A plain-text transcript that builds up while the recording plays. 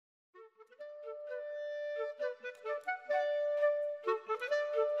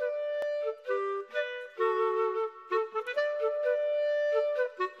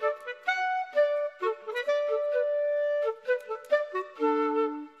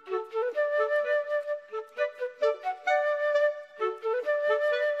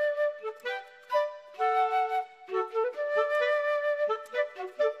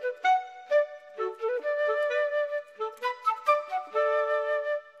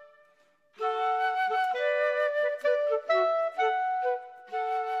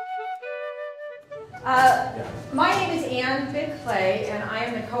My name is Ann Big-Clay, and I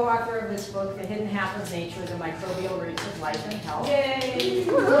am the co-author of this book, The Hidden Half of Nature, The Microbial Roots of Life and Health. Yay!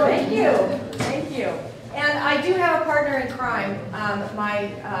 Thank you. Thank you. And I do have a partner in crime, my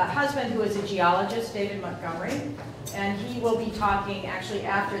husband, who is a geologist, David Montgomery, and he will be talking actually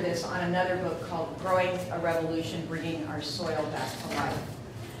after this on another book called Growing a Revolution, Bringing Our Soil Back to Life.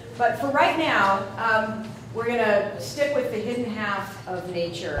 But for right now, we're going to stick with The Hidden Half of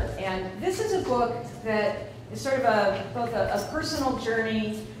Nature. And this is a book that is sort of both a personal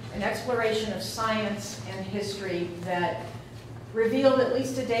journey, an exploration of science and history that revealed, at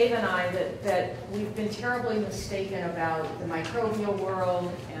least to Dave and I, that we've been terribly mistaken about the microbial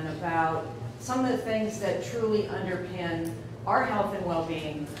world and about some of the things that truly underpin our health and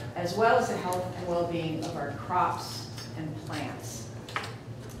well-being, as well as the health and well-being of our crops and plants.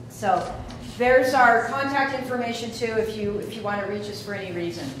 So there's our contact information too if you want to reach us for any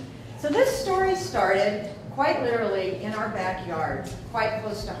reason. So this story started quite literally in our backyard, quite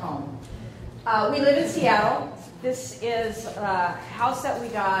close to home. We live in Seattle. This is a house that we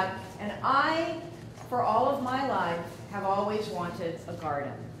got, and I, for all of my life, have always wanted a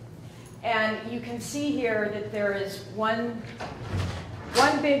garden. And you can see here that there is one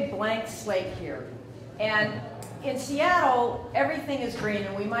big blank slate here. And in Seattle, everything is green,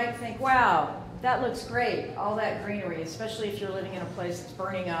 and we might think, wow, that looks great, all that greenery, especially if you're living in a place that's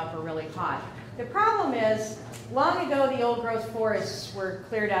burning up or really hot. The problem is, long ago, the old-growth forests were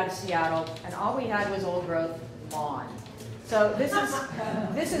cleared out of Seattle, and all we had was old-growth lawn. So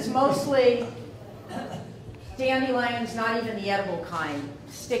this is mostly dandelions, not even the edible kind,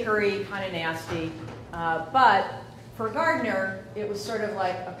 stickery, kind of nasty, but for a gardener, it was sort of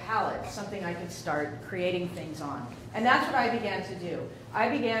like a palette, something I could start creating things on. And that's what I began to do. I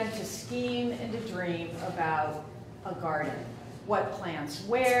began to scheme and to dream about a garden. What plants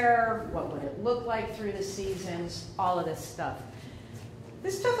where, what would it look like through the seasons, all of this stuff.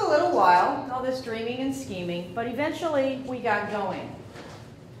 This took a little while, all this dreaming and scheming, but eventually we got going.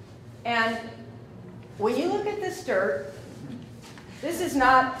 And when you look at this dirt, this is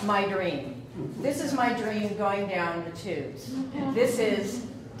not my dream. This is my dream going down the tubes. This is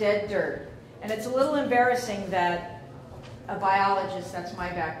dead dirt. And it's a little embarrassing that a biologist, that's my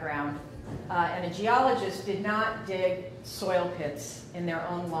background, and a geologist did not dig soil pits in their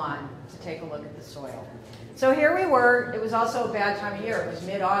own lawn to take a look at the soil. So here we were. It was also a bad time of year. It was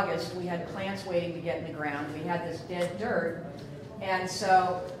mid-August. We had plants waiting to get in the ground. We had this dead dirt. And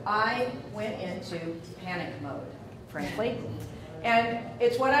so I went into panic mode, frankly. And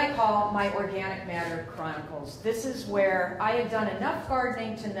it's what I call my organic matter chronicles. This is where I had done enough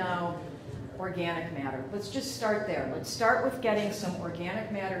gardening to know organic matter. Let's just start there. Let's start with getting some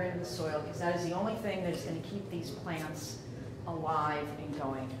organic matter into the soil, because that is the only thing that's going to keep these plants alive and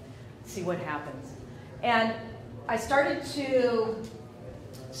going. See what happens. And I started to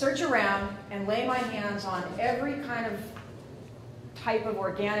search around and lay my hands on every kind of type of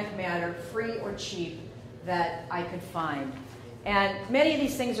organic matter, free or cheap, that I could find. And many of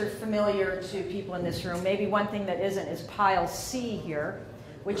these things are familiar to people in this room. Maybe one thing that isn't is pile C here,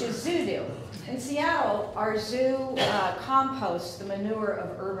 which is zoo do. In Seattle, our zoo composts the manure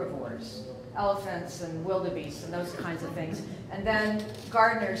of herbivores, elephants and wildebeest and those kinds of things. And then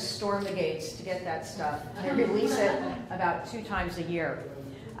gardeners storm the gates to get that stuff. They release it about 2 times a year.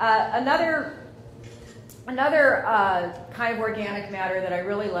 Another kind of organic matter that I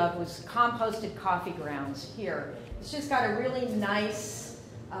really loved was composted coffee grounds here. It's just got a really nice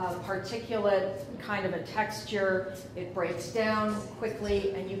particulate kind of a texture. It breaks down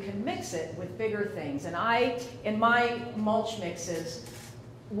quickly, and you can mix it with bigger things. And in my mulch mixes,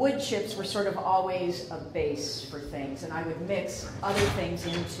 wood chips were sort of always a base for things, and I would mix other things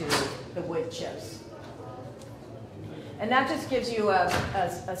into the wood chips. And that just gives you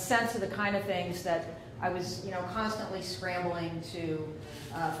a sense of the kind of things that I was, constantly scrambling to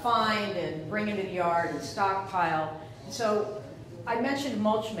find and bring into the yard and stockpile. So I mentioned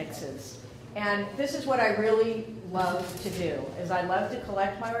mulch mixes, and this is what I really love to do, is I love to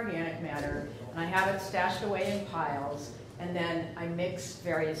collect my organic matter, and I have it stashed away in piles, and then I mix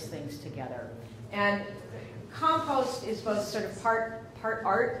various things together. And compost is both sort of part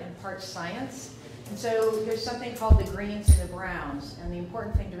art and part science. And so there's something called the greens and the browns. And the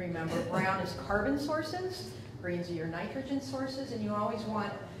important thing to remember, brown is carbon sources, greens are your nitrogen sources, and you always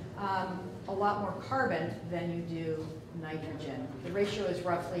want a lot more carbon than you do nitrogen. The ratio is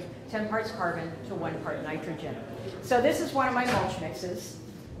roughly 10 parts carbon to 1 part nitrogen. So this is one of my mulch mixes,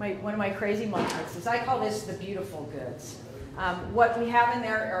 one of my crazy mulch mixes. I call this the beautiful goods. What we have in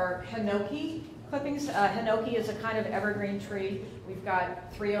there are hinoki clippings. Hinoki is a kind of evergreen tree. We've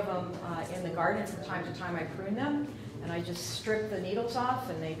got 3 of them in the garden. From time to time I prune them, and I just strip the needles off,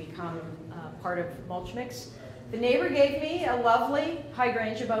 and they become part of mulch mix. The neighbor gave me a lovely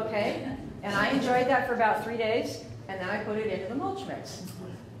hydrangea bouquet, and I enjoyed that for about 3 days, and then I put it into the mulch mix.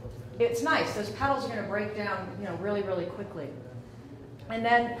 It's nice. Those petals are going to break down, really, really quickly. And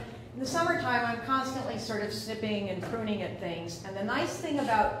then in the summertime, I'm constantly sort of snipping and pruning at things. And the nice thing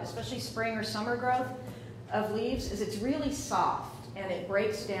about, especially spring or summer growth of leaves, is it's really soft and it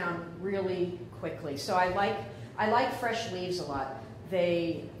breaks down really quickly. So I like fresh leaves a lot.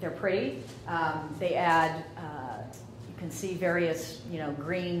 They're pretty. They add, you can see various,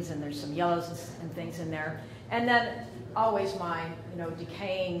 greens, and there's some yellows and things in there. And then always my,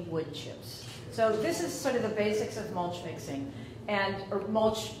 decaying wood chips. So this is sort of the basics of mulch mixing. Or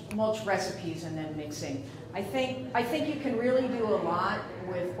mulch recipes and then mixing. I think you can really do a lot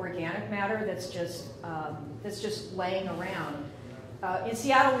with organic matter that's just laying around. In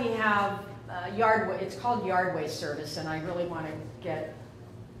Seattle, we have it's called yard waste service, and I really want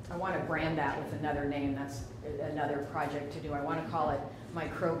to brand that with another name. That's another project to do. I want to call it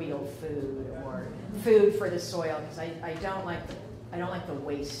microbial food or food for the soil, because I don't like the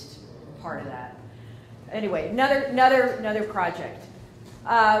waste part of that. Anyway, another project.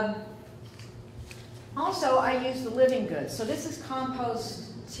 Also, I use the living goods. So this is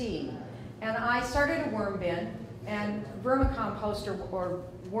compost tea. And I started a worm bin, and vermicompost or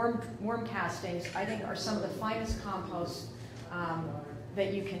worm castings, I think, are some of the finest compost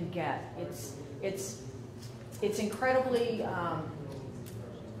that you can get. It's incredibly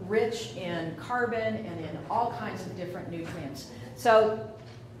rich in carbon and in all kinds of different nutrients. So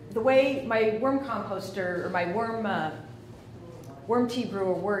the way my worm composter or my worm tea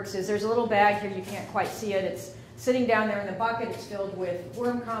brewer works is there's a little bag here, you can't quite see it. It's sitting down there in the bucket. It's filled with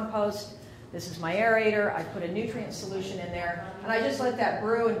worm compost. This is my aerator. I put a nutrient solution in there, and I just let that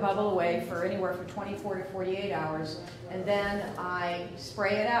brew and bubble away for anywhere from 24 to 48 hours, and then I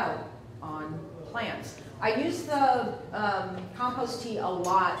spray it out on plants. I used the compost tea a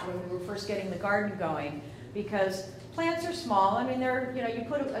lot when we were first getting the garden going, because plants are small. I mean, you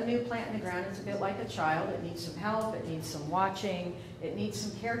put a new plant in the ground, it's a bit like a child. It needs some help, it needs some watching, it needs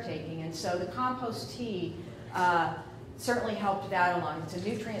some caretaking. And so the compost tea certainly helped that along. It's a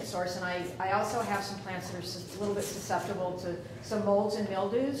nutrient source, and I also have some plants that are a little bit susceptible to some molds and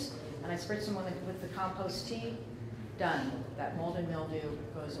mildews, and I spritz them with the compost tea. Done. That mold and mildew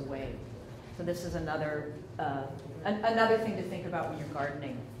goes away. So this is another thing to think about when you're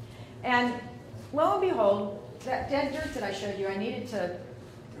gardening. And lo and behold, that dead dirt that I showed you, I needed to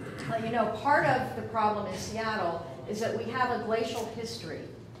let you know, part of the problem in Seattle is that we have a glacial history.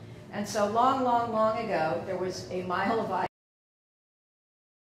 And so long, long, long ago, there was a mile of ice,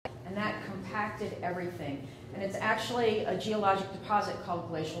 and that compacted everything. And it's actually a geologic deposit called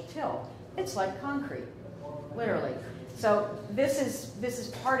glacial till. It's like concrete, literally. So this is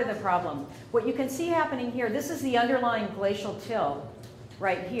part of the problem. What you can see happening here, this is the underlying glacial till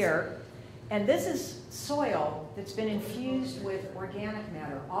right here. And this is soil that's been infused with organic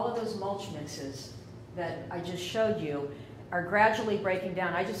matter. All of those mulch mixes that I just showed you are gradually breaking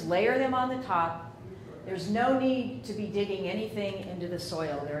down. I just layer them on the top. There's no need to be digging anything into the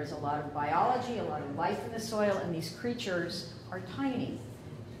soil. There is a lot of biology, a lot of life in the soil, and these creatures are tiny.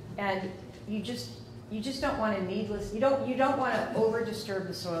 And you just don't want to you don't want to over disturb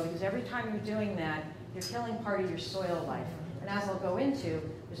the soil, because every time you're doing that, you're killing part of your soil life. And as I'll go into,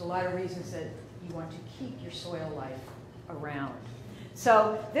 there's a lot of reasons that you want to keep your soil life around.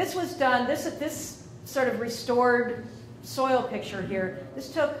 So this was done, this sort of restored soil picture here,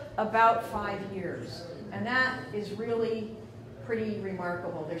 this took about 5 years. And that is really pretty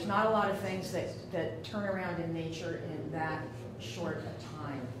remarkable. There's not a lot of things that turn around in nature in that short a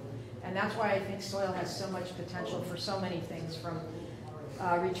time. And that's why I think soil has so much potential for so many things, from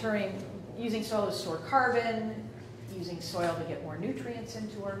using soil to store carbon, using soil to get more nutrients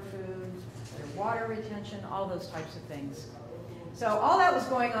into our food, better water retention, all those types of things. So all that was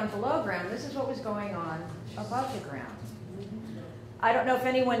going on below ground. This is what was going on above the ground. I don't know if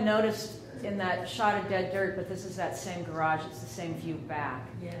anyone noticed in that shot of dead dirt, but this is that same garage. It's the same view back.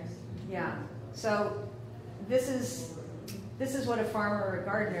 Yes. Yeah. So this is what a farmer or a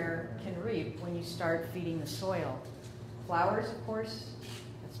gardener can reap when you start feeding the soil. Flowers, of course,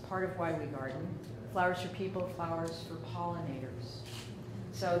 that's part of why we garden. Flowers for people, flowers for pollinators.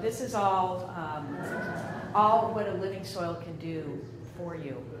 So this is all what a living soil can do for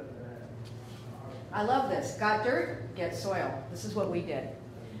you. I love this. Got dirt, get soil. This is what we did.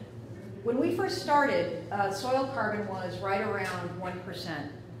 When we first started, soil carbon was right around 1%.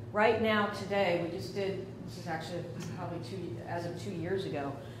 Right now, today, we just did, this is actually probably as of 2 years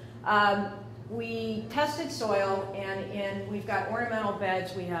ago, we tested soil, and we've got ornamental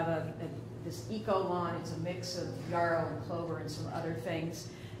beds. We have this eco lawn. It's a mix of yarrow and clover and some other things.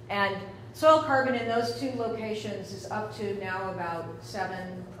 And soil carbon in those two locations is up to now about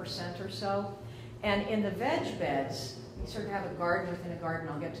 7% or so. And in the veg beds, you sort of have a garden within a garden.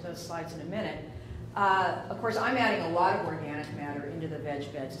 I'll get to those slides in a minute. Of course, I'm adding a lot of organic matter into the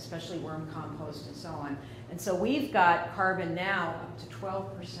veg beds, especially worm compost and so on. And so we've got carbon now up to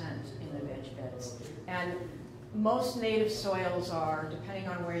 12% in the veg beds. And most native soils are, depending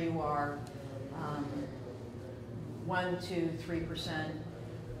on where you are, 1, 2, 3%.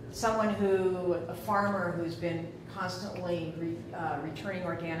 A farmer who's been constantly returning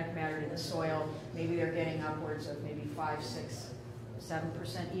organic matter to the soil, maybe they're getting upwards of maybe 5, 6,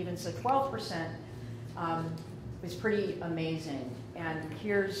 7% even. So 12% is pretty amazing. And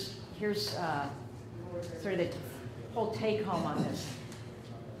here's sort of the whole take home on this.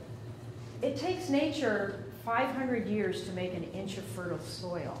 It takes nature 500 years to make an inch of fertile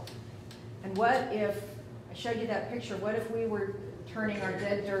soil. And what if, I showed you that picture, what if we were turning our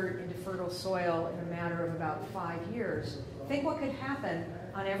dead dirt into fertile soil in a matter of about 5 years? Think what could happen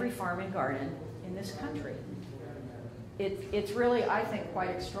on every farm and garden in this country. It's really, I think,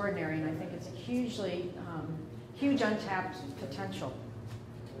 quite extraordinary, and I think it's a huge untapped potential.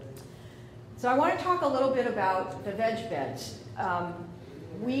 So I want to talk a little bit about the veg beds.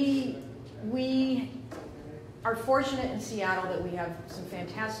 We are fortunate in Seattle that we have some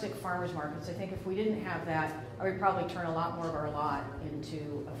fantastic farmers markets. I think if we didn't have that, I would probably turn a lot more of our lot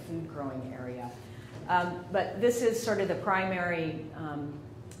into a food growing area. But this is sort of the primary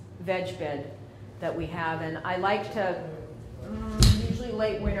veg bed that we have, and I like to, usually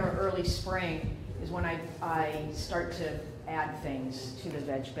late winter, early spring is when I start to add things to the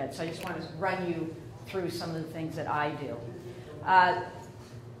veg bed. So I just want to run you through some of the things that I do.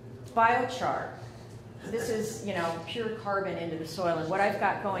 Biochar. This is, pure carbon into the soil. And what I've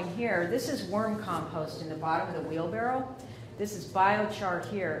got going here, this is worm compost in the bottom of the wheelbarrow. This is biochar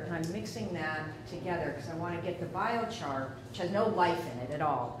here, and I'm mixing that together because I want to get the biochar, which has no life in it at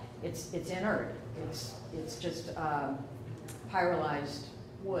all. It's inert. It's just pyrolyzed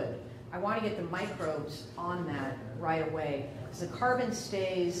wood. I want to get the microbes on that right away because the carbon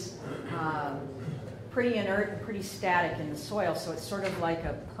stays pretty inert and pretty static in the soil, so it's sort of like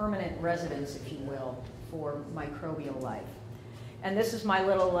a permanent residence, if you will, for microbial life. And this is my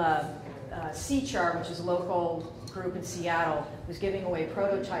little C-Char, which is a local group in Seattle, was giving away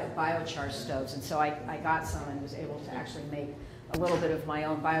prototype biochar stoves, and so I got some and was able to actually make a little bit of my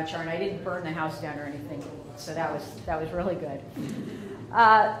own biochar, and I didn't burn the house down or anything, so that was really good.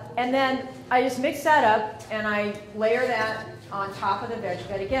 And then I just mix that up, and I layer that on top of the veg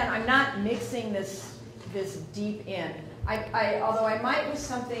bed. Again, I'm not mixing this deep in. Although I might with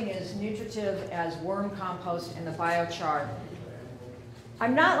something as nutritive as worm compost and the biochar,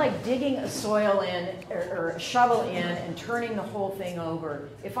 I'm not like digging a soil in or a shovel in and turning the whole thing over.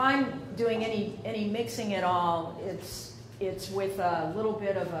 If I'm doing any mixing at all, it's with a little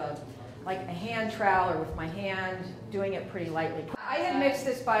bit of like a hand trowel or with my hand, doing it pretty lightly. I had mixed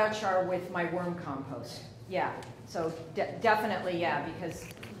this biochar with my worm compost. Yeah, so definitely, yeah,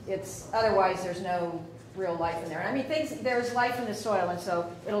 because otherwise there's no real life in there. I mean, there's life in the soil, and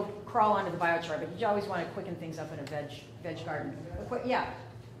so it'll crawl onto the biochar, but you always want to quicken things up in a veg garden. Yeah?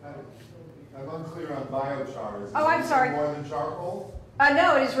 I'm unclear on biochar. Is I'm sorry. More than charcoal?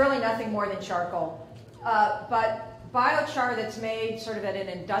 No, it is really nothing more than charcoal. But biochar that's made sort of at an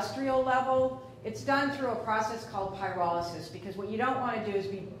industrial level, it's done through a process called pyrolysis, because what you don't want to do is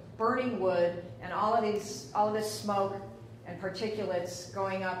be burning wood and all of this smoke and particulates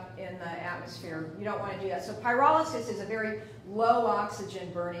going up in the atmosphere. You don't want to do that. So pyrolysis is a very low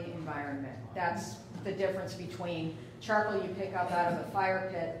oxygen burning environment. That's the difference between charcoal you pick up out of a fire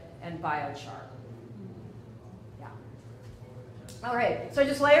pit and biochar. Yeah. All right, so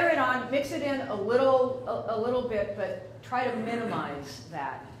just layer it on, mix it in a little bit, but try to minimize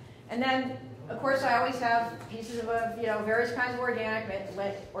that. And then of course, I always have pieces of, various kinds of organic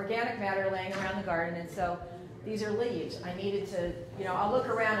matter laying around the garden, and so these are leaves. I needed to, I'll look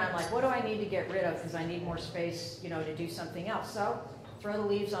around and I'm like, what do I need to get rid of because I need more space, to do something else. So throw the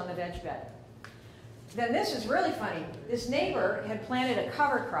leaves on the veg bed. Then this is really funny. This neighbor had planted a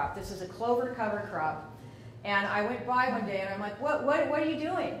cover crop. This is a clover cover crop. And I went by one day and I'm like, what are you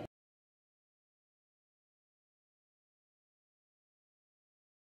doing?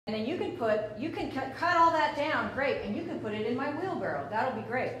 And then you can cut all that down, great, and you can put it in my wheelbarrow. That'll be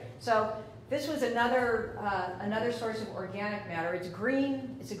great. So this was another source of organic matter. It's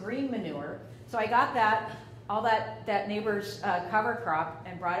green. It's a green manure. So I got all that neighbor's cover crop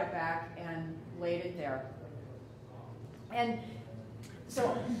and brought it back and laid it there. And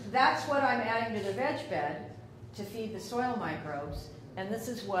so that's what I'm adding to the veg bed to feed the soil microbes, and this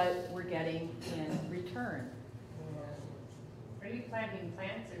is what we're getting in return. Are you planting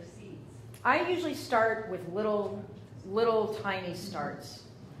plants or seeds? I usually start with little tiny starts.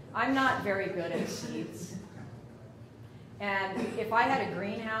 I'm not very good at seeds. And if I had a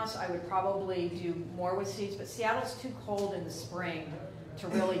greenhouse, I would probably do more with seeds, but Seattle's too cold in the spring to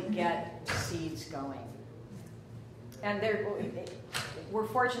really get seeds going. And we're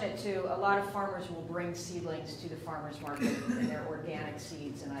fortunate too, a lot of farmers will bring seedlings to the farmer's market and they're organic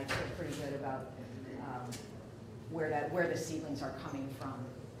seeds, and I feel pretty good about where the seedlings are coming from.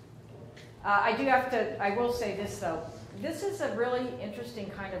 I will say this though, this is a really interesting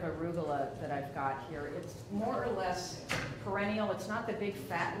kind of arugula that I've got here. It's more or less perennial. It's not the big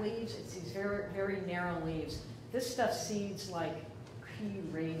fat leaves, it's these very, very narrow leaves. This stuff seeds like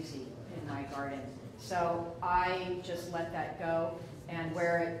crazy in my garden. So I just let that go, and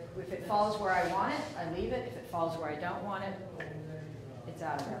if it falls where I want it, I leave it. If it falls where I don't want it, it's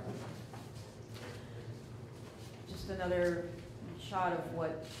out of there. Just another shot of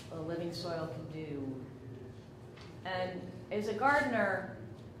what a living soil can do. And as a gardener,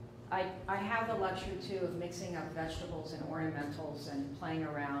 I have the luxury too of mixing up vegetables and ornamentals and playing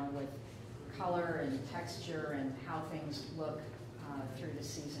around with color and texture and how things look through the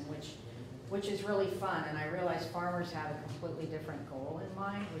season, which is really fun. And I realize farmers have a completely different goal in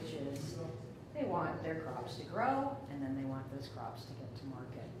mind, which is they want their crops to grow, and then they want those crops to get to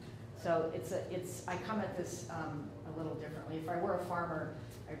market. So I come at this a little differently. If I were a farmer,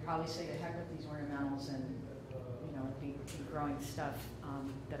 I'd probably say to heck with these ornamentals and be growing stuff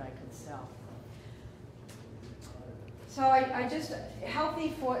that I could sell. So I just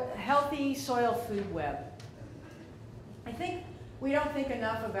healthy soil food web. I think we don't think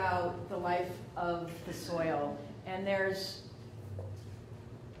enough about the life of the soil, and there's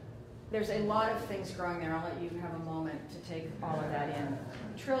a lot of things growing there. I'll let you have a moment to take all of that in.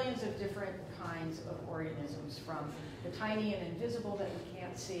 Trillions of different kinds of organisms, from the tiny and invisible that we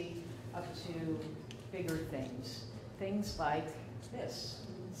can't see up to bigger things. Things like this.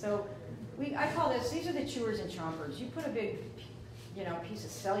 So I call these are the chewers and chompers. You put a big piece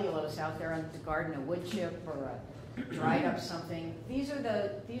of cellulose out there in the garden, a wood chip or a dried up something. These are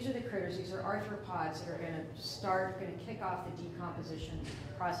the critters. These are arthropods that are going to kick off the decomposition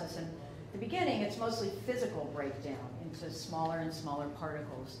process. And at the beginning, it's mostly physical breakdown into smaller and smaller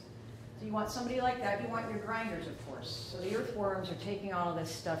particles. So you want somebody like that. You want your grinders, of course. So the earthworms are taking all of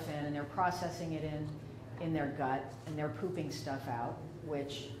this stuff in, and they're processing it in their gut, and they're pooping stuff out,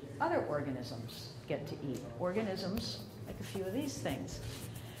 which other organisms get to eat. Organisms like a few of these things.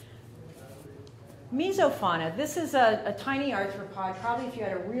 Mesofauna, this is a tiny arthropod. Probably if you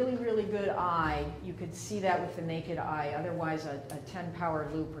had a really, really good eye, you could see that with the naked eye. Otherwise, a 10-power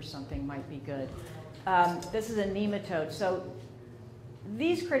loop or something might be good. This is a nematode. So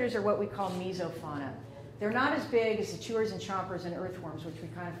these critters are what we call mesofauna. They're not as big as the chewers and chompers and earthworms, which we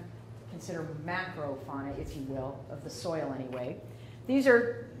kind of consider macrofauna, if you will, of the soil anyway. These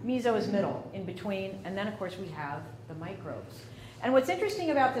are, meso is middle, in between, and then of course we have the microbes. And what's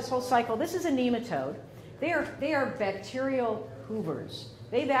interesting about this whole cycle, this is a nematode. They are bacterial hoovers.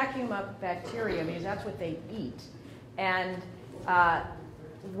 They vacuum up bacteria because that's what they eat. And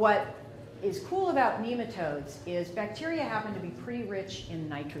what is cool about nematodes is bacteria happen to be pretty rich in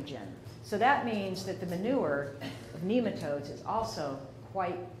nitrogen. So that means that the manure of nematodes is also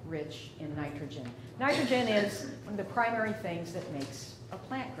quite rich in nitrogen. Nitrogen is one of the primary things that makes a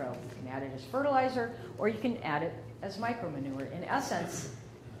plant grow. You can add it as fertilizer, or you can add it as micromanure. In essence,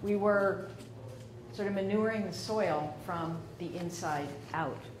 we were sort of manuring the soil from the inside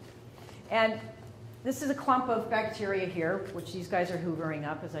out. And this is a clump of bacteria here, which these guys are hoovering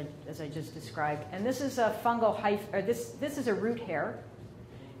up, as I just described. And this is a fungal this is a root hair.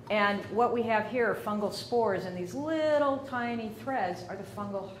 And what we have here are fungal spores, and these little tiny threads are the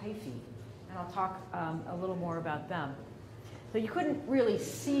fungal hyphae. and I'll talk a little more about them. So you couldn't really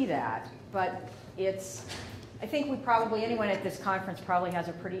see that, but it's, I think anyone at this conference probably has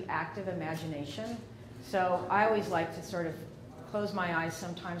a pretty active imagination. So I always like to sort of close my eyes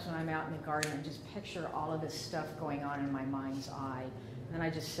sometimes when I'm out in the garden and just picture all of this stuff going on in my mind's eye. And then I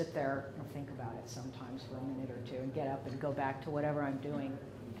just sit there and think about it sometimes for a minute or two and get up and go back to whatever I'm doing.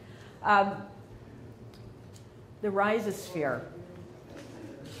 The rhizosphere.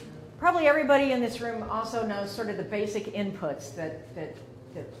 Probably everybody in this room also knows sort of the basic inputs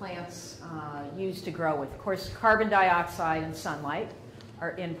that plants use to grow with. Of course, carbon dioxide and sunlight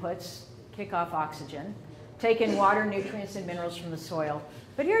are inputs, kick off oxygen, take in water, nutrients, and minerals from the soil.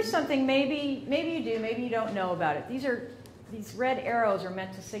 But here's something maybe you do, maybe you don't know about it. These red arrows are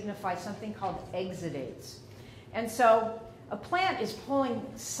meant to signify something called exudates. And so a plant is pulling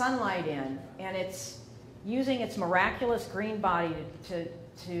sunlight in, and it's using its miraculous green body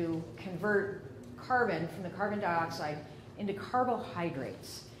to convert carbon from the carbon dioxide into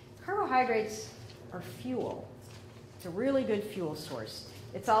carbohydrates. Carbohydrates are fuel. It's a really good fuel source.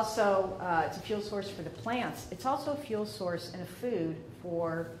 It's also it's a fuel source for the plants. It's also a fuel source and a food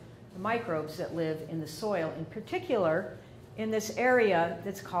for the microbes that live in the soil, in particular in this area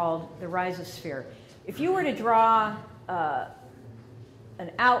that's called the rhizosphere. If you were to draw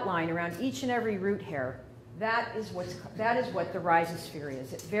an outline around each and every root hair, that is what the rhizosphere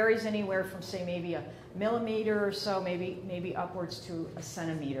is. It varies anywhere from, say, maybe a millimeter or so, maybe upwards to a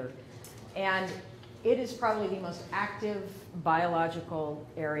centimeter. And it is probably the most active biological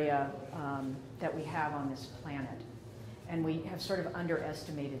area that we have on this planet. And we have sort of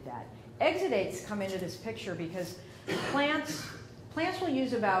underestimated that. Exudates come into this picture because plants will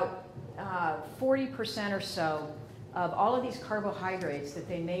use about 40% or so of all of these carbohydrates that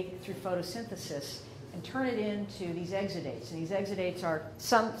they make through photosynthesis and turn it into these exudates. And these exudates are,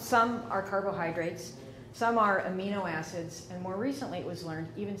 some are carbohydrates, some are amino acids, and more recently it was learned,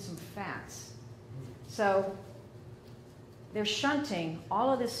 even some fats. So they're shunting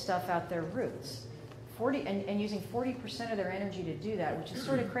all of this stuff out their roots, and using 40% of their energy to do that, which is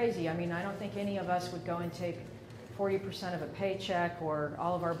sort of crazy. I mean, I don't think any of us would go and take 40% of a paycheck or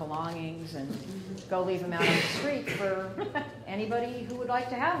all of our belongings and go leave them out on the street for anybody who would like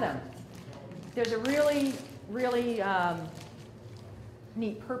to have them. There's a really, really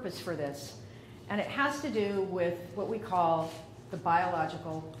neat purpose for this, and it has to do with what we call the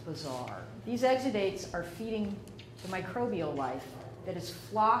biological bazaar. These exudates are feeding the microbial life that is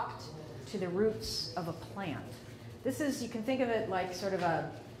flocked to the roots of a plant. This is, you can think of it like sort of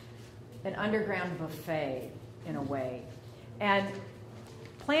an underground buffet in a way. And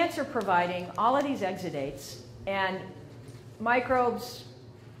plants are providing all of these exudates, and microbes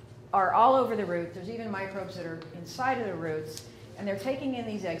are all over the root. There's even microbes that are inside of the roots, and they're taking in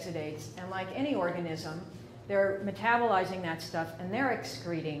these exudates, and like any organism, they're metabolizing that stuff, and they're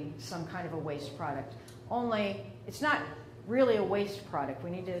excreting some kind of a waste product. Only, it's not really a waste product. We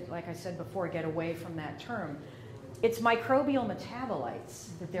need to, like I said before, get away from that term. It's microbial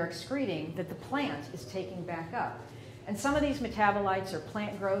metabolites that they're excreting that the plant is taking back up. And some of these metabolites are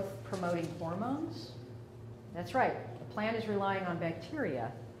plant growth promoting hormones. That's right, the plant is relying on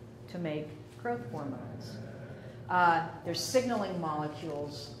bacteria to make growth hormones. There's signaling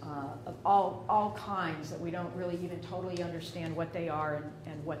molecules of all kinds that we don't really even totally understand what they are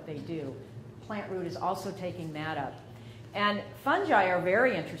and what they do. Plant root is also taking that up. And fungi are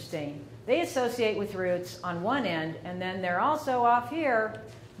very interesting. They associate with roots on one end, and then they're also off here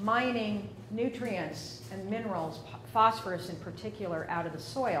mining nutrients and minerals, phosphorus in particular, out of the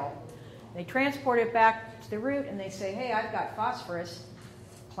soil. They transport it back to the root, and they say, hey, I've got phosphorus,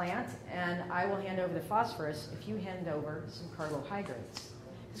 plant, and I will hand over the phosphorus if you hand over some carbohydrates.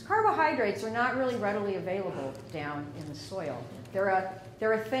 Because carbohydrates are not really readily available down in the soil. They're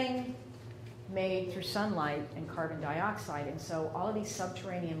a thing made through sunlight and carbon dioxide, and so all of these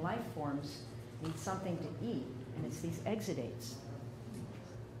subterranean life forms need something to eat, and it's these exudates.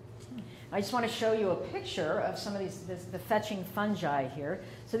 I just want to show you a picture of some of the fetching fungi here.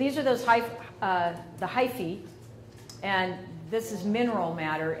 So these are those the hyphae, and this is mineral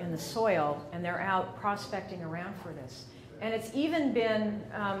matter in the soil, and they're out prospecting around for this. And it's even been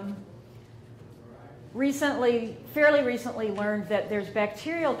fairly recently learned that there's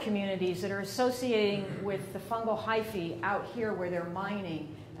bacterial communities that are associating with the fungal hyphae out here where they're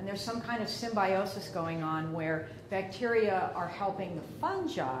mining, and there's some kind of symbiosis going on where bacteria are helping the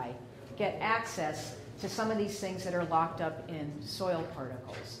fungi get access to some of these things that are locked up in soil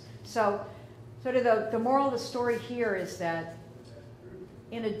particles. So sort of the moral of the story here is that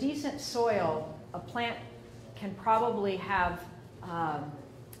in a decent soil, a plant can probably have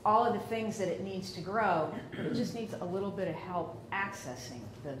all of the things that it needs to grow, but it just needs a little bit of help accessing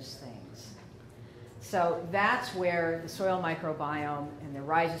those things. So that's where the soil microbiome and the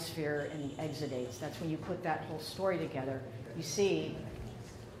rhizosphere and the exudates, that's when you put that whole story together.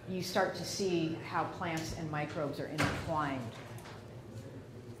 You start to see how plants and microbes are intertwined.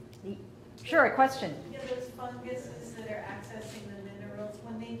 Sure, a question? Yeah, those funguses that are accessing the minerals,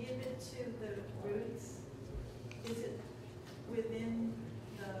 when they give it to the roots, is it within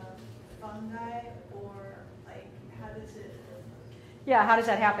the fungi, or like how does it? Yeah, how does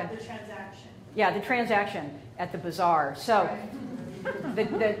that happen? The transaction. Yeah, the transaction at the bazaar. So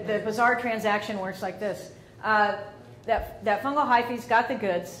the bazaar transaction works like this. That fungal hyphae's got the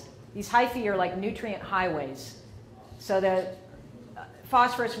goods. These hyphae are like nutrient highways. So the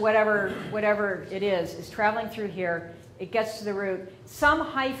phosphorus, whatever it is traveling through here. It gets to the root. Some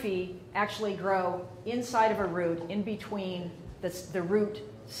hyphae actually grow inside of a root, in between the root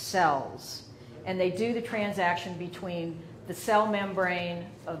cells. And they do the transaction between the cell membrane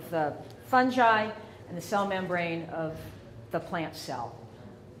of the fungi and the cell membrane of the plant cell.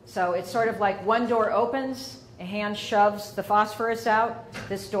 So it's sort of like one door opens, a hand shoves the phosphorus out,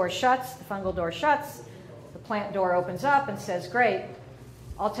 this door shuts, the fungal door shuts, the plant door opens up and says, great,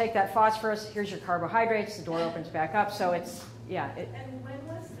 I'll take that phosphorus, here's your carbohydrates, the door opens back up. So it's, yeah. And when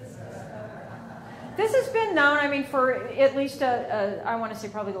was this discovered? This has been known, I mean, for at least, I want to say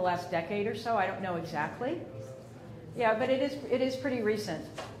probably the last decade or so. I don't know exactly. Yeah, but it is pretty recent.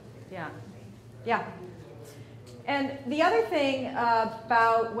 Yeah. Yeah. And the other thing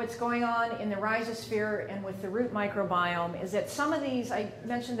about what's going on in the rhizosphere and with the root microbiome is that some of these, I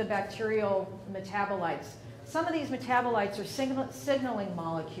mentioned the bacterial metabolites, some of these metabolites are signaling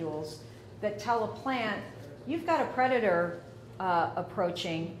molecules that tell a plant, you've got a predator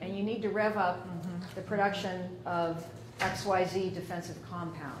approaching and you need to rev up the production of XYZ defensive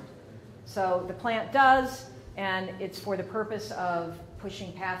compound. So the plant does, and it's for the purpose of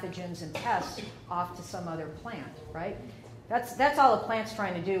pushing pathogens and pests off to some other plant, right? That's all a plant's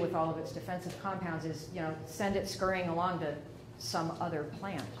trying to do with all of its defensive compounds is, send it scurrying along to some other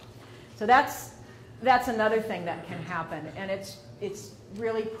plant. So that's another thing that can happen, and it's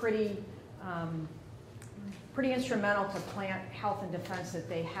really pretty instrumental to plant health and defense that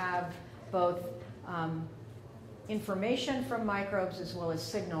they have both information from microbes as well as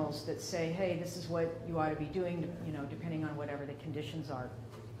signals that say, hey, this is what you ought to be doing, depending on whatever the conditions are.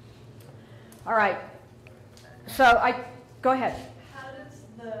 All right. So go ahead. How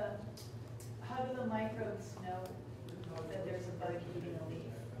do the microbes know that there's a bug eating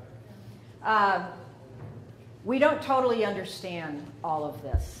a leaf? We don't totally understand all of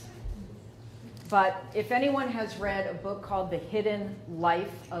this. But if anyone has read a book called The Hidden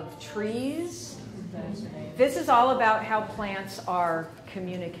Life of Trees, this is all about how plants are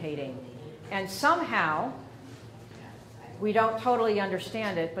communicating. And somehow, we don't totally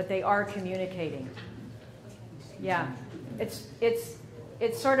understand it, but they are communicating. Yeah. It's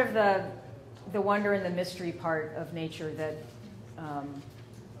sort of the wonder and the mystery part of nature that,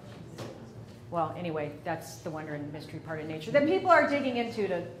 well, anyway, that's the wonder and mystery part of nature that people are digging into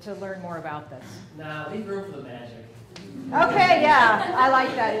to learn more about this. Nah, leave room for the magic. Okay, yeah, I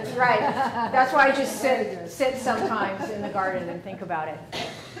like that. It's right. That's why I just sit sometimes in the garden and think about it.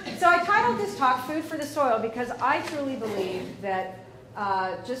 So I titled this talk "Food for the Soil" because I truly believe that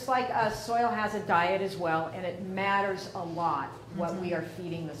just like us, soil has a diet as well, and it matters a lot what we are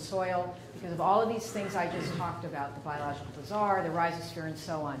feeding the soil because of all of these things I just talked about, the biological bazaar, the rhizosphere, and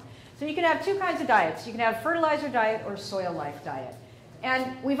so on. So you can have two kinds of diets. You can have fertilizer diet or soil life diet.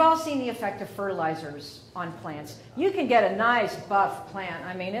 And we've all seen the effect of fertilizers on plants. You can get a nice buff plant.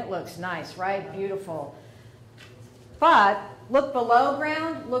 I mean, it looks nice, right? Beautiful. But look below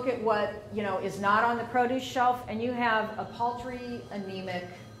ground, look at what, is not on the produce shelf, and you have a paltry, anemic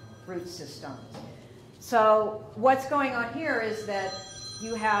root system. So what's going on here is that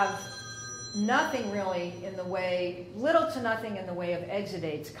you have nothing really in the way, little to nothing in the way of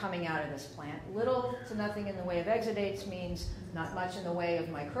exudates coming out of this plant. Little to nothing in the way of exudates means not much in the way of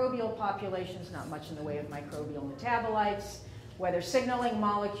microbial populations, not much in the way of microbial metabolites, whether signaling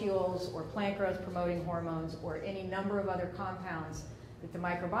molecules or plant growth promoting hormones or any number of other compounds that the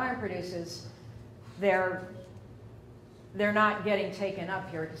microbiome produces, they're not getting taken up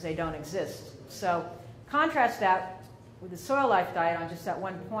here because they don't exist. So contrast that with the soil life diet on just that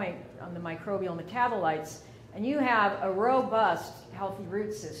one point on the microbial metabolites, and you have a robust, healthy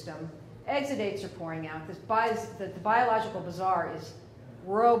root system. Exudates are pouring out. The biological bazaar is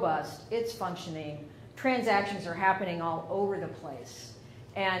robust. It's functioning. Transactions are happening all over the place.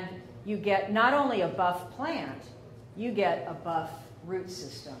 And you get not only a buff plant, you get a buff root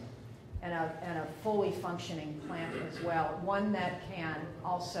system and a fully functioning plant as well, one that can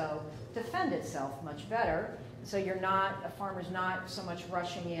also defend itself much better. So a farmer's not so much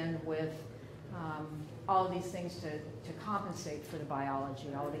rushing in with all of these things to compensate for the biology,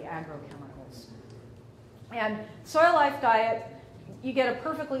 all of the agrochemicals. And soil life diet, you get a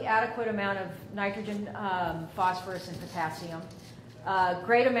perfectly adequate amount of nitrogen, phosphorus, and potassium,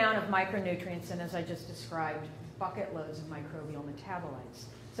 great amount of micronutrients, and as I just described, bucket loads of microbial metabolites.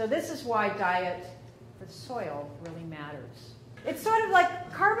 So this is why diet for the soil really matters. It's sort of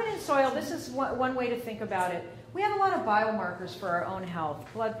like carbon in soil. This is one way to think about it. We have a lot of biomarkers for our own health: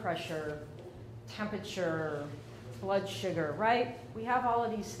 blood pressure, temperature, blood sugar, right? We have all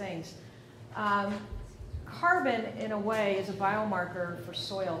of these things. Carbon, in a way, is a biomarker for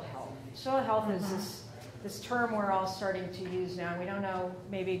soil health. Soil health is this term we're all starting to use now. We don't know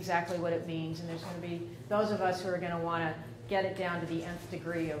maybe exactly what it means, and there's going to be those of us who are going to want to get it down to the nth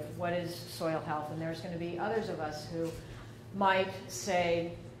degree of what is soil health, and there's going to be others of us who might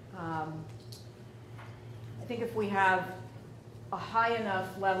say, I think if we have a high enough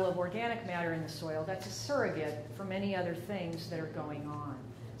level of organic matter in the soil, that's a surrogate for many other things that are going on.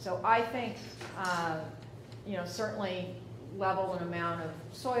 So I think, certainly level and amount of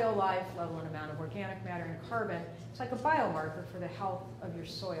soil life, level and amount of organic matter and carbon, it's like a biomarker for the health of your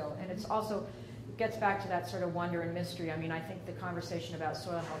soil. And it's also, it gets back to that sort of wonder and mystery. I mean, I think the conversation about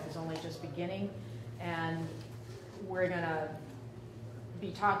soil health is only just beginning, and we're going to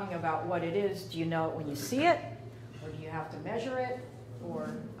be talking about what it is. Do you know it when you see it? Or do you have to measure it? Or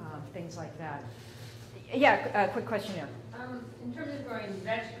things like that. Yeah, quick question here. In terms of growing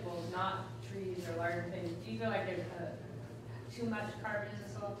vegetables, not trees or larger things, do you feel like there's too much carbon in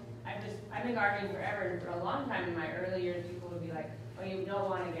the soil? I've been gardening forever, and for a long time in my early years, people would be like, oh, you don't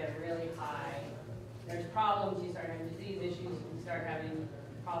want to get really high. There's problems, you start having disease issues, you start having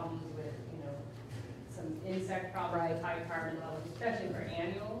problems with, some insect problems with high carbon levels, especially for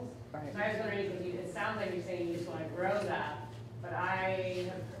annuals. Right. So I was wondering, it sounds like you're saying you just want to grow that, but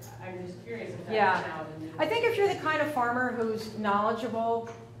I'm just curious if that's now the new. I think if you're the kind of farmer who's knowledgeable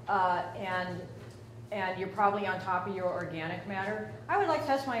and you're probably on top of your organic matter, I would like to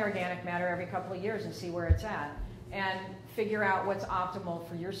test my organic matter every couple of years and see where it's at and figure out what's optimal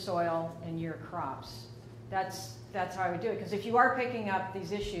for your soil and your crops. That's how I would do it. Because if you are picking up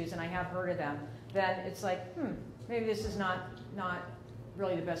these issues, and I have heard of them, then it's like, maybe this is not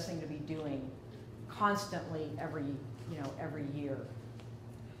really the best thing to be doing constantly every year.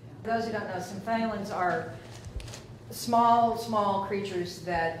 For those who don't know, symphthalins are small creatures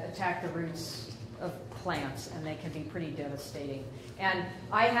that attack the roots of plants, and they can be pretty devastating. And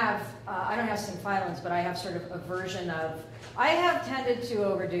I don't have symphthalins, but I have sort of a version of, I have tended to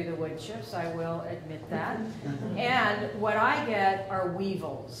overdo the wood chips, I will admit that. And what I get are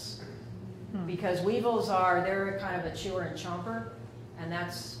weevils. Because weevils they're kind of a chewer and chomper, and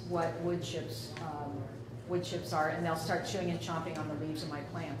that's what wood chips are, and they'll start chewing and chomping on the leaves of my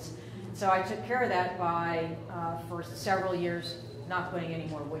plants. So I took care of that by, for several years, not putting any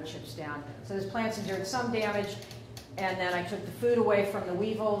more wood chips down. So those plants endured some damage, and then I took the food away from the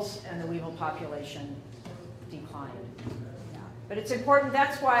weevils, and the weevil population declined. Yeah. But it's important,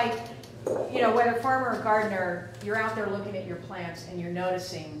 that's why, whether farmer or gardener, you're out there looking at your plants, and you're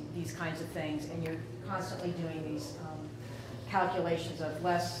noticing these kinds of things, and you're constantly doing these calculations of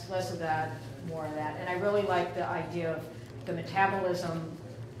less of that, more of that. And I really like the idea of the metabolism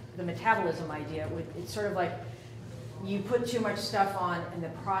idea. It's sort of like you put too much stuff on, and the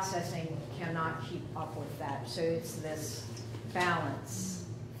processing cannot keep up with that. So it's this balance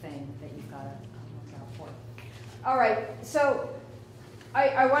thing that you've got to look out for. All right, so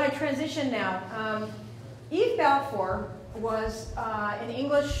I want to transition now. Eve Balfour was an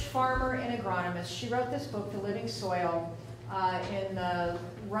English farmer and agronomist. She wrote this book, The Living Soil, in the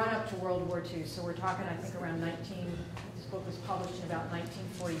run-up to World War II. So we're talking, I think, around this book was published in about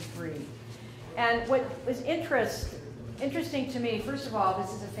 1943. And what was interesting to me, first of all,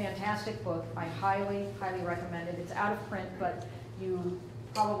 this is a fantastic book. I highly, highly recommend it. It's out of print, but you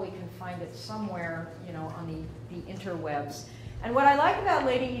probably can find it somewhere, on the interwebs. And what I like about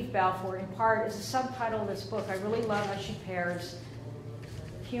Lady Eve Balfour, in part, is the subtitle of this book. I really love how she pairs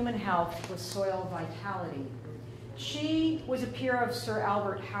human health with soil vitality. She was a peer of Sir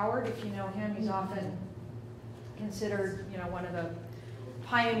Albert Howard, if you know him. He's often considered, one of the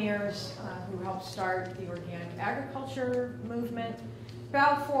pioneers who helped start the organic agriculture movement.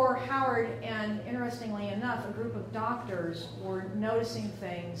 Balfour, Howard, and interestingly enough, a group of doctors were noticing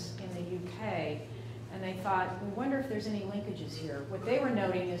things in the UK, and they thought, we wonder if there's any linkages here. What they were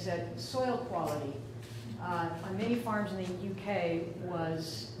noting is that soil quality on many farms in the UK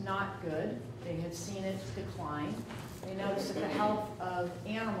was not good. They had seen it decline. They noticed that the health of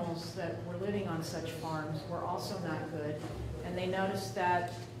animals that were living on such farms were also not good. And they noticed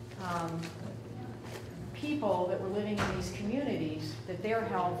that people that were living in these communities, that their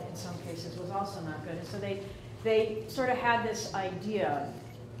health in some cases was also not good. And so they sort of had this idea,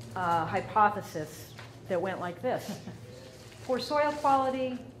 hypothesis that went like this. Poor soil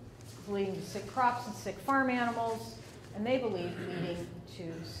quality leading to sick crops and sick farm animals, and they believed leading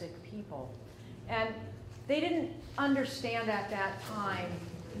to sick people. And they didn't understand at that time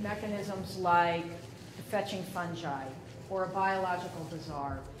mechanisms like the fetching fungi or a biological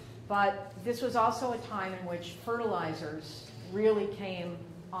bazaar. But this was also a time in which fertilizers really came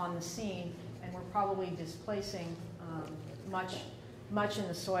on the scene and were probably displacing much in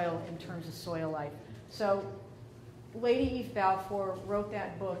the soil in terms of soil life. So Lady Eve Balfour wrote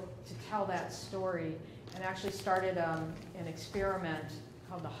that book to tell that story and actually started an experiment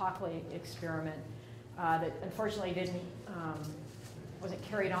called the Hockley experiment that unfortunately wasn't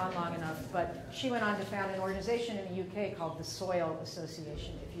carried on long enough, but she went on to found an organization in the UK called the Soil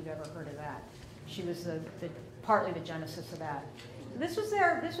Association, if you've ever heard of that. She was partly the genesis of that. This was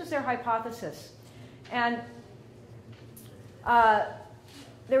their hypothesis. And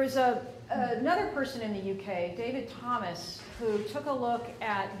there was another person in the UK, David Thomas, who took a look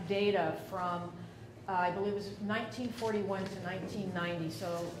at data from, I believe it was 1941 to 1990.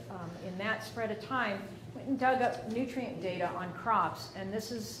 So in that spread of time, went and dug up nutrient data on crops, and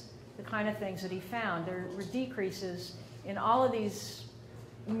this is the kind of things that he found. There were decreases in all of these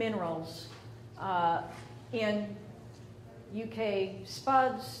minerals in UK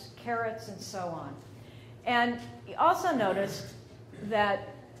spuds, carrots, and so on. And he also noticed that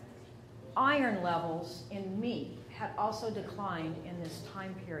iron levels in meat had also declined in this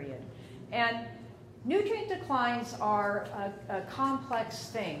time period. And nutrient declines are a complex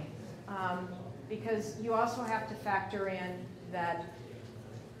thing because you also have to factor in that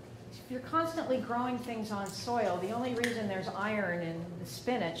if you're constantly growing things on soil, the only reason there's iron in the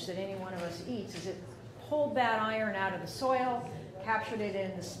spinach that any one of us eats is it pulled that iron out of the soil, captured it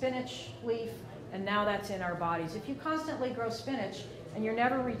in the spinach leaf, and now that's in our bodies. If you constantly grow spinach and you're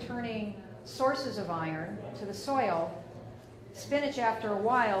never returning sources of iron to the soil, spinach after a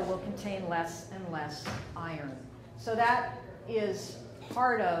while will contain less and less iron. So that is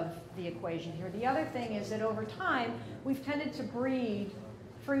part of the equation here. The other thing is that over time, we've tended to breed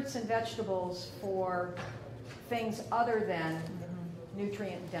fruits and vegetables for things other than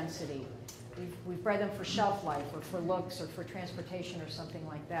nutrient density. We've bred them for shelf life or for looks or for transportation or something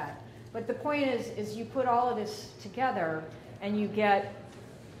like that. But the point is you put all of this together and you get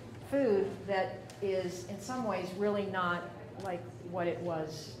food that is in some ways really not like what it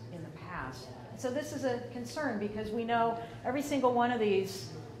was in the past. So this is a concern because we know every single one of these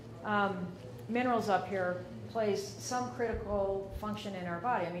minerals up here plays some critical function in our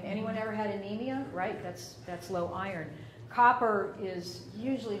body. I mean, anyone ever had anemia, right? That's low iron. Copper is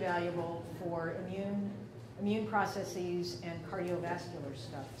hugely valuable for immune processes and cardiovascular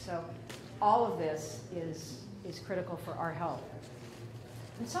stuff. So all of this is critical for our health.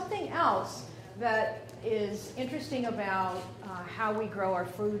 And something else that is interesting about how we grow our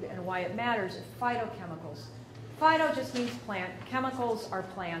food and why it matters is phytochemicals. Phyto just means plant. Chemicals are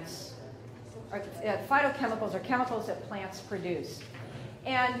plants. Phytochemicals are chemicals that plants produce.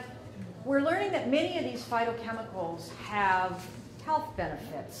 And we're learning that many of these phytochemicals have health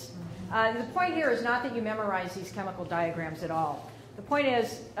benefits. The point here is not that you memorize these chemical diagrams at all. The point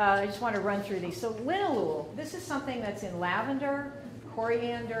is, I just want to run through these. So linalool, this is something that's in lavender,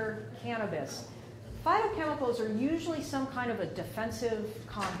 coriander, cannabis. Phytochemicals are usually some kind of a defensive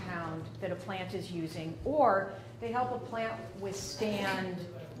compound that a plant is using, or they help a plant withstand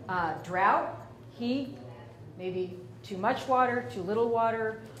drought, heat, maybe too much water, too little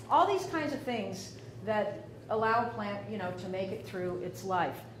water, all these kinds of things that allow a plant, to make it through its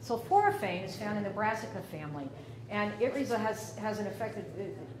life. Sulforaphane is found in the Brassica family, and it has an effect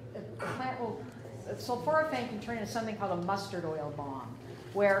that a plant will. Sulforaphane can turn into something called a mustard oil bomb,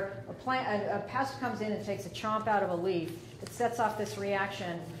 where a pest comes in and takes a chomp out of a leaf. It sets off this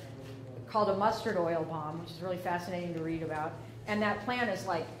reaction called a mustard oil bomb, which is really fascinating to read about. And that plant is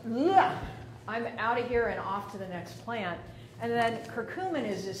like, ugh, I'm out of here and off to the next plant. And then curcumin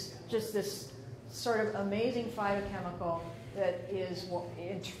is just this sort of amazing phytochemical that is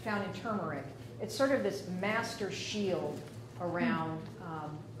found in turmeric. It's sort of this master shield around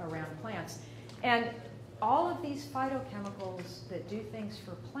plants. And all of these phytochemicals that do things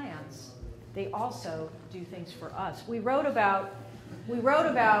for plants, they also do things for us. We wrote about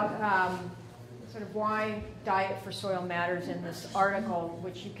sort of why diet for soil matters in this article,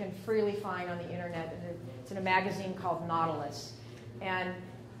 which you can freely find on the internet. It's in a magazine called Nautilus. And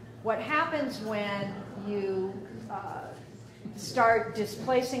what happens when you start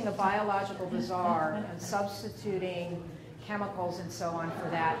displacing the biological bazaar and substituting chemicals and so on for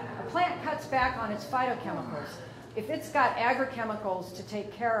that, a plant cuts back on its phytochemicals. If it's got agrochemicals to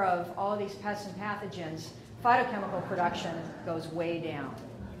take care of all of these pests and pathogens, phytochemical production goes way down.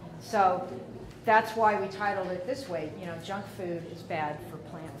 So that's why we titled it this way, you know, junk food is bad for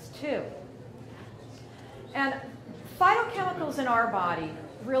plants too. And phytochemicals in our body,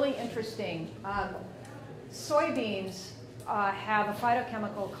 really interesting. Soybeans have a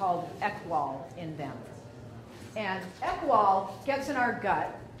phytochemical called equal in them. And equal gets in our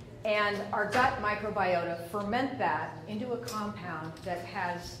gut, and our gut microbiota ferment that into a compound that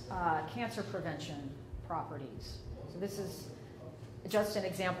has cancer prevention properties. So this is just an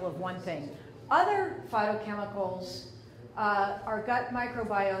example of one thing. Other phytochemicals, our gut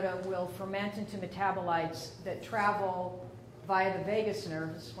microbiota will ferment into metabolites that travel via the vagus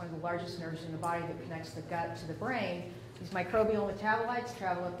nerve. This is one of the largest nerves in the body that connects the gut to the brain. These microbial metabolites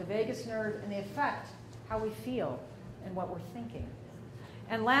travel up the vagus nerve, and they affect how we feel and what we're thinking.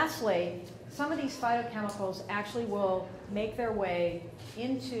 And lastly, some of these phytochemicals actually will make their way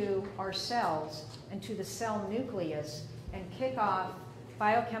into our cells and to the cell nucleus and kick off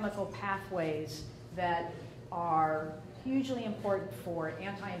biochemical pathways that are hugely important for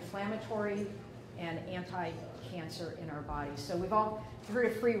anti-inflammatory and anti-cancer in our bodies. So we've all heard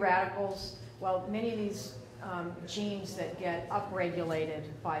of free radicals. Well, many of these genes that get upregulated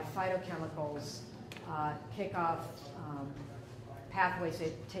by phytochemicals kick off pathways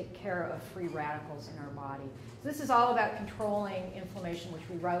that take care of free radicals in our body. So this is all about controlling inflammation, which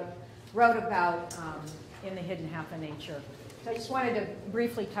we wrote about in The Hidden Half of Nature. So I just wanted to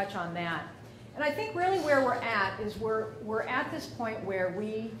briefly touch on that. And I think really where we're at is we're at this point where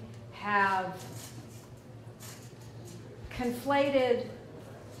we have conflated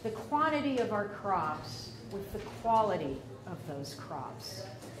the quantity of our crops with the quality of those crops.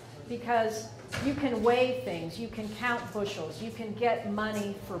 Because you can weigh things, you can count bushels, you can get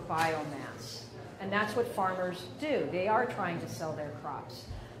money for biomass. And that's what farmers do. They are trying to sell their crops.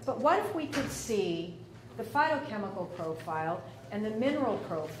 But what if we could see the phytochemical profile and the mineral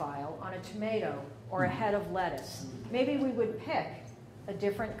profile on a tomato or a head of lettuce? Maybe we would pick a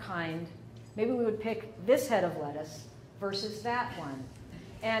different kind. Maybe we would pick this head of lettuce versus that one.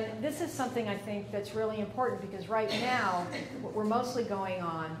 And this is something I think that's really important, because right now what we're mostly going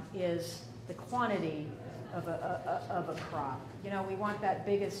on is the quantity of a crop. You know, we want that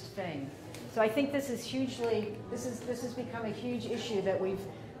biggest thing. So I think this is this has become a huge issue, that we've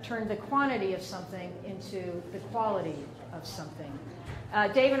turned the quantity of something into the quality of something.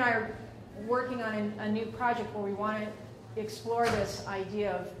 Dave and I are working on a new project where we want to explore this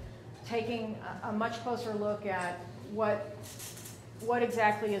idea of taking a much closer look at what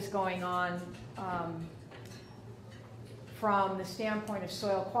exactly is going on from the standpoint of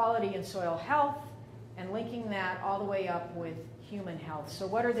soil quality and soil health, and linking that all the way up with human health. So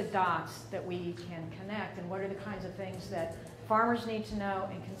what are the dots that we can connect, and what are the kinds of things that farmers need to know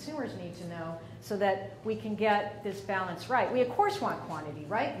and consumers need to know so that we can get this balance right? We of course want quantity,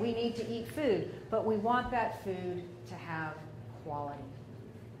 right? We need to eat food, but we want that food to have quality.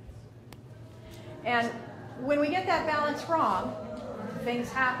 And when we get that balance wrong,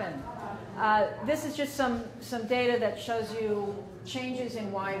 things happen. This is just some data that shows you changes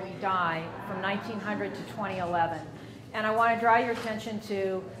in why we die from 1900 to 2011. And I want to draw your attention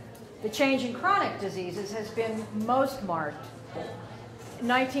to the change in chronic diseases has been most marked. In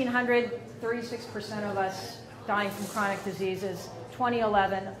 1900, 36% of us dying from chronic diseases.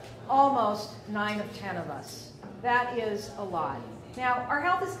 2011, almost 9 of 10 of us. That is a lot. Now, our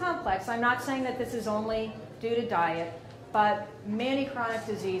health is complex. I'm not saying that this is only due to diet, but many chronic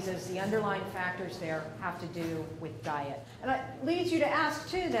diseases, the underlying factors there have to do with diet. And it leads you to ask,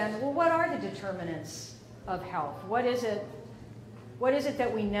 too, then, well, what are the determinants of health? What is it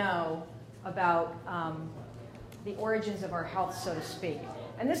that we know about the origins of our health, so to speak?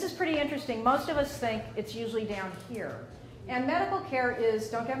 And this is pretty interesting. Most of us think it's usually down here. And medical care is,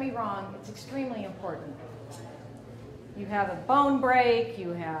 don't get me wrong, it's extremely important. You have a bone break, you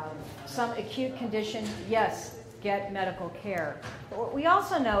have some acute condition, yes, get medical care. But what we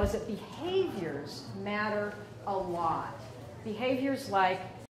also know is that behaviors matter a lot. Behaviors like,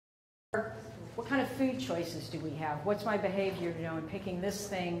 what kind of food choices do we have? What's my behavior, in picking this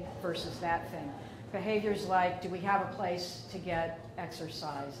thing versus that thing? Behaviors like, do we have a place to get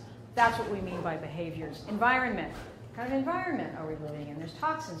exercise? That's what we mean by behaviors. Environment. kind of environment are we living in? There's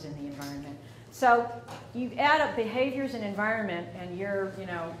toxins in the environment. So you add up behaviors and environment, and you're,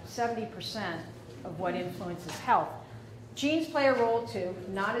 70% of what influences health. Genes play a role too,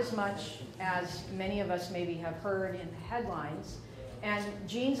 not as much as many of us maybe have heard in the headlines. And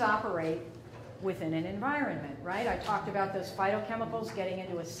genes operate within an environment, right? I talked about those phytochemicals getting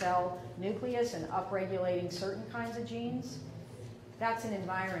into a cell nucleus and upregulating certain kinds of genes. That's an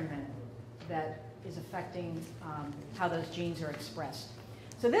environment that is affecting how those genes are expressed.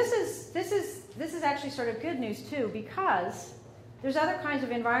 So this is actually sort of good news too, because there's other kinds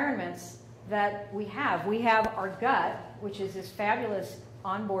of environments that we have. We have our gut, which is this fabulous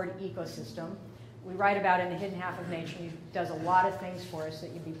onboard ecosystem. We write about in the hidden half of nature. It does a lot of things for us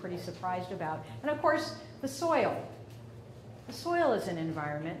that you'd be pretty surprised about. And of course, the soil. The soil is an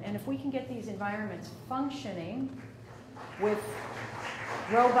environment, and if we can get these environments functioning with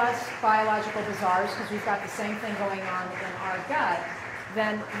robust biological bazaars, because we've got the same thing going on in our gut,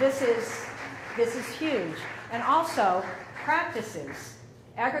 then this is huge. And also, practices,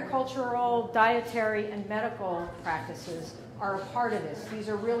 agricultural, dietary, and medical practices are a part of this. These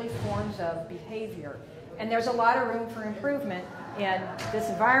are really forms of behavior. And there's a lot of room for improvement in this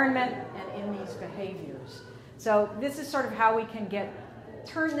environment and in these behaviors. So this is sort of how we can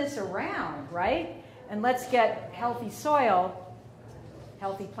turn this around, right? And let's get healthy soil,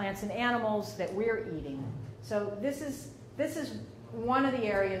 healthy plants and animals that we're eating. So this is one of the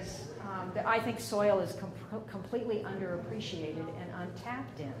areas that I think soil is completely underappreciated and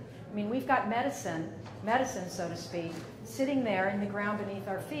untapped in. I mean, we've got medicine, so to speak, sitting there in the ground beneath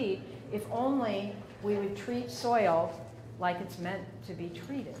our feet, if only we would treat soil like it's meant to be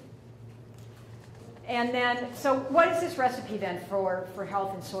treated. And then, so what is this recipe then for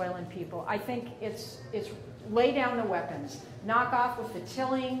health and soil and people? I think it's lay down the weapons, knock off with the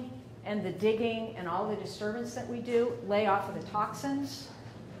tilling and the digging and all the disturbance that we do, lay off of the toxins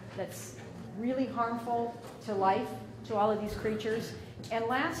that's really harmful to life, to all of these creatures. And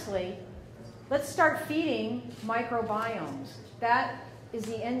lastly, let's start feeding microbiomes. That is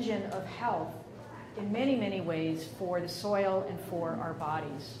the engine of health in many, many ways for the soil and for our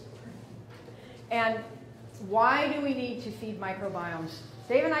bodies. And why do we need to feed microbiomes?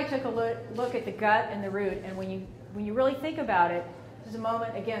 Dave and I took a look at the gut and the root, and when you really think about it, there's a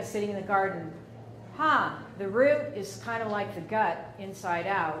moment, again, sitting in the garden, the root is kind of like the gut inside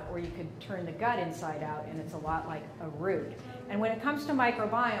out, or you could turn the gut inside out, and it's a lot like a root. And when it comes to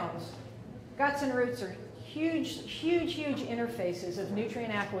microbiomes, guts and roots are huge, huge, huge interfaces of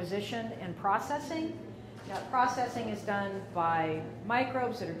nutrient acquisition and processing. Now, processing is done by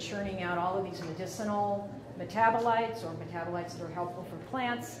microbes that are churning out all of these medicinal metabolites, or metabolites that are helpful for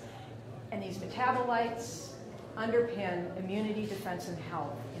plants. And these metabolites underpin immunity, defense, and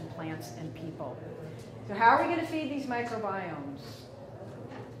health in plants and people. So how are we going to feed these microbiomes?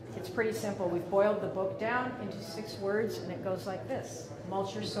 It's pretty simple. We've boiled the book down into 6 words, and it goes like this: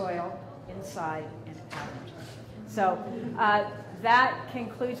 mulch your soil inside and out. So that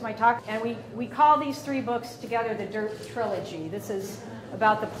concludes my talk. And we call these 3 books together the Dirt Trilogy. This is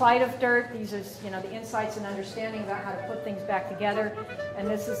about the plight of dirt. These are, the insights and understanding about how to put things back together. And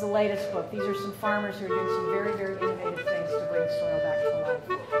this is the latest book. These are some farmers who are doing some very, very innovative things to bring soil back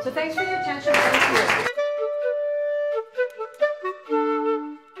to life. So thanks for your attention. Thank you.